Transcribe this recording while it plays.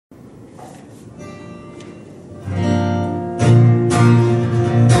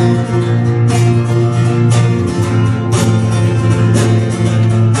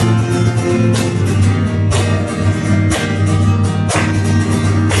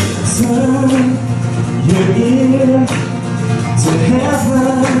Turn your ear to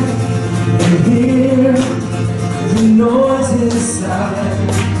heaven and hear the noise inside.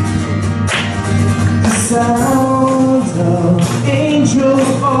 The sound of angels,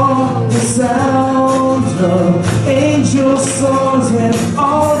 all the sound of angel songs, and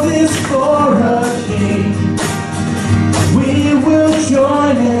all this for a king. We will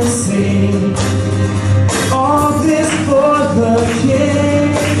join and sing. All this for the king.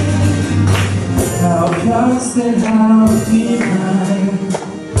 How constant, how divine,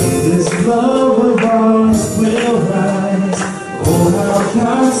 this love of ours will rise. Oh, how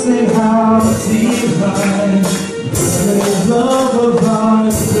constant, how divine, this great love of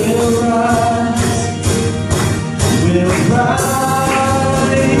ours will rise. Will rise.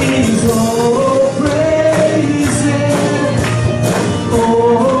 Oh, praise Him.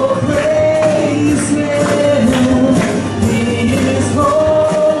 Oh, praise Him. He is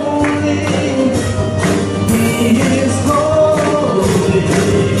holy. He is holy.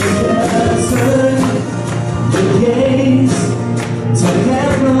 Turn the gates to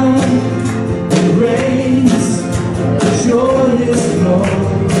heaven and raise a joyous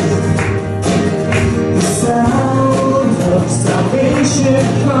noise. The sound of salvation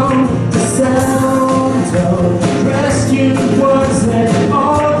come, the sound of rescued ones, and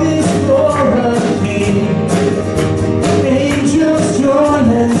all this for a king. Angels join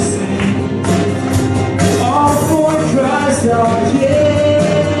and sing, all for Christ our King.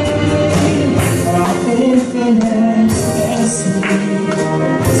 How infinite and sweet,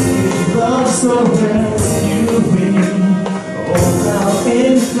 sweet love so rescuing. Oh, how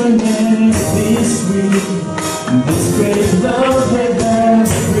infinitely sweet, this great love that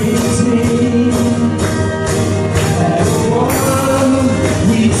has redeemed. As one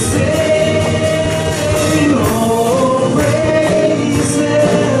we sing, oh, praise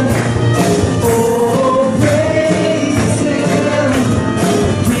Him. Oh, praise Him.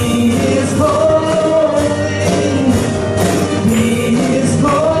 He is holy. He is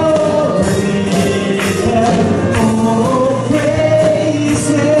holy. Oh, praise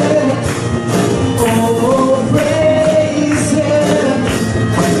Him. Oh, praise Him.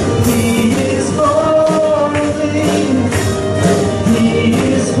 He is holy. He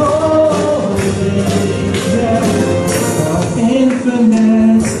is holy. How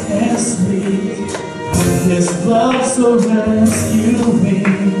infinite and sweet, His love so rescuing.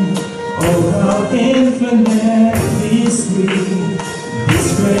 Oh, how infinitely sweet, this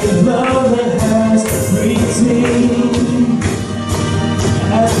great love that has redeemed.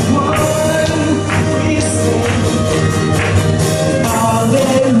 As one we sing,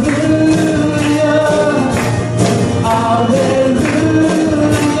 Alleluia, Alleluia.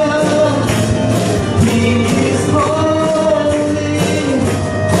 He is holy,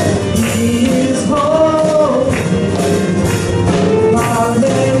 He is holy.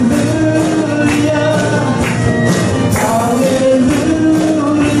 Alleluia, Alleluia.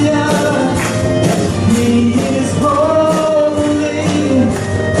 He is holy,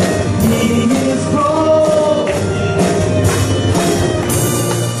 He is holy.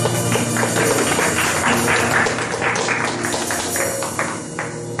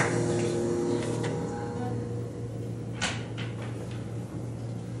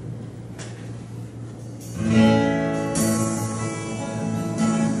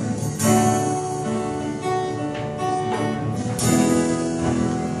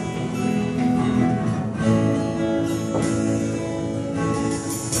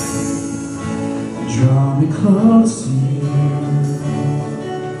 Draw me close to you,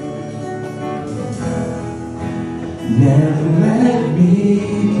 never let me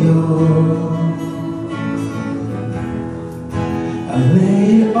go. I lay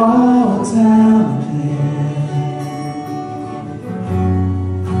it all down again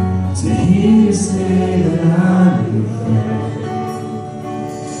to hear you say that I'm your friend.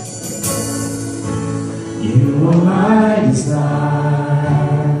 You are my desire.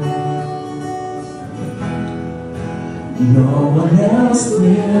 No one else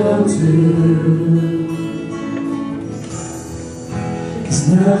will do, 'cause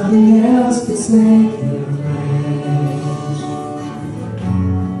nothing else can take your place.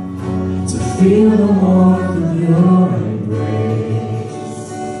 To feel the warmth of your embrace,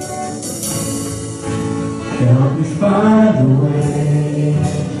 help me find a way,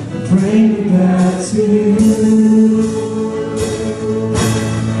 bring me back to you.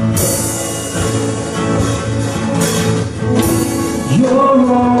 You're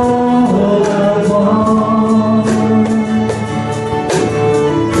all I want.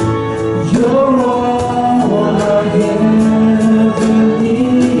 You're all I ever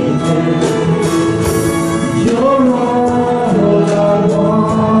needed.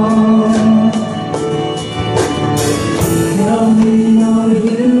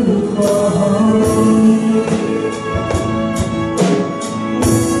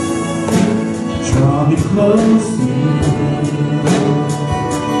 close to me.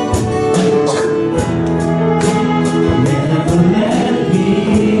 Never let me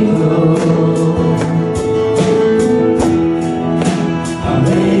go. I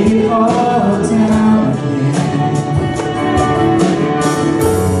lay it all down again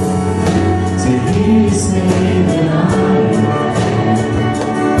to hear you say that I'm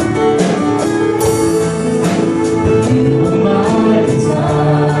you are my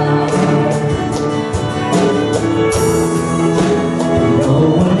desire. No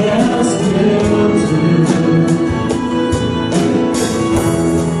one else will do,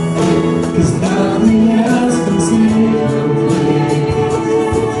 'cause nothing else can take your place.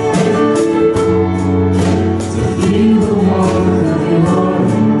 To feel the warmth of your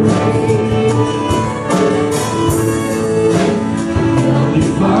embrace, help me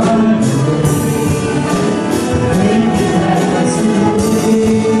find a way, bring it back to me.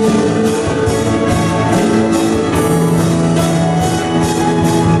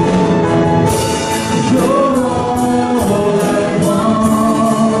 You're all I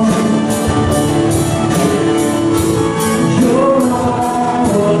want. You're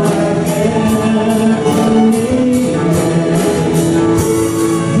all I ever needed.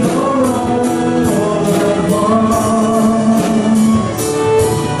 You're all I want.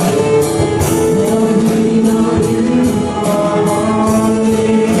 Let me know you are me.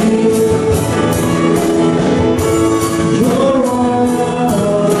 You're all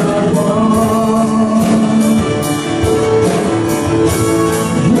I want.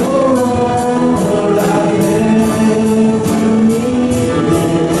 You're all I ever needed.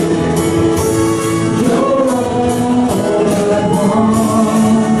 You're all I want.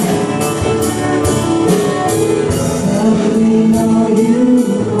 Let me know you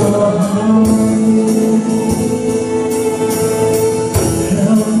are me.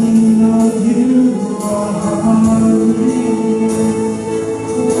 Help me know you are me.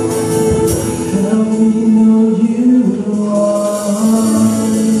 Help me know you are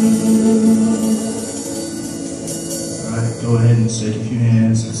me. Alright, go ahead and shake a few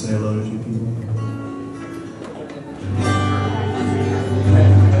hands and say hello to a few people.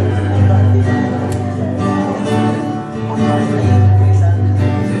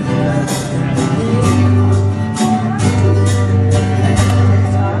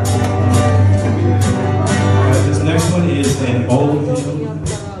 Alright, this next one is an old hymn.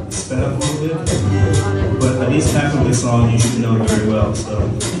 It's sped up a little bit, but at least half of this song you should know very well. So.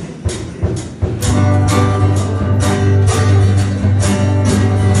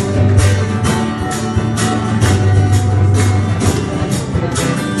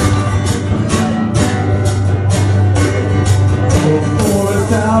 For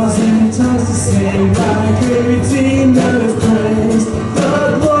 1,000 tongues to sing, like a redeemer of praise, the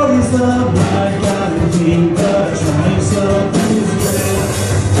glories of my God and King, the triumphs of His grace.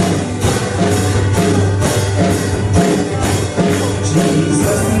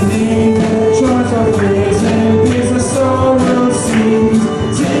 Jesus, the name that charms our praise and bids our sorrow sings.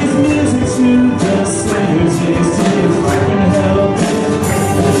 Tis music to the singers, tis life and help.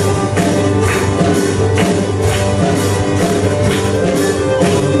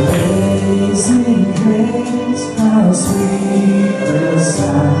 Amazing grace, how sweet the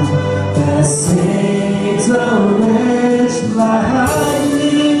sound that saves a wretch like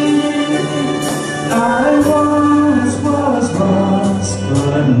me. I once was lost,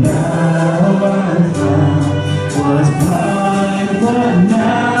 but now I'm found. Was blind, but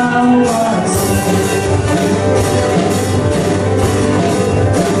now I see.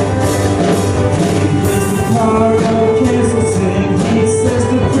 He is the power of cancel sin. He says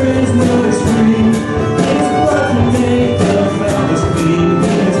the prisoner is free. His blood can make the founders bleed.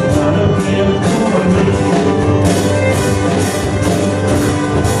 His blood of him for me.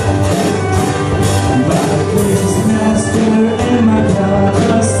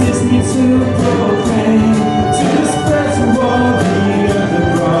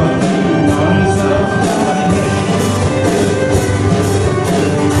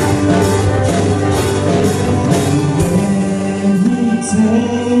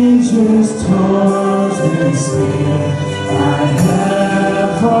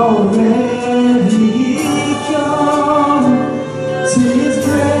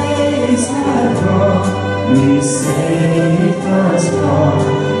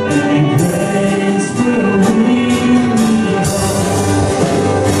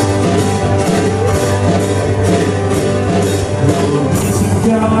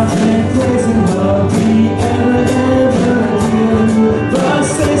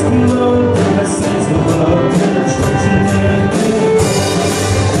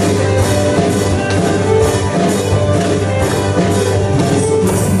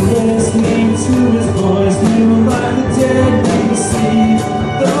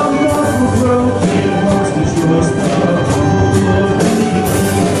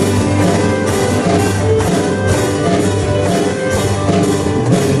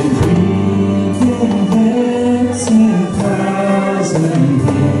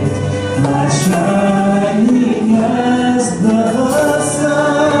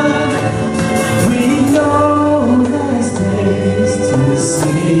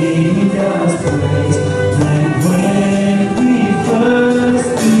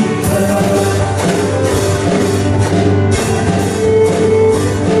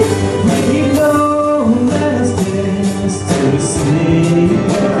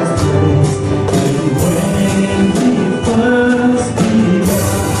 me.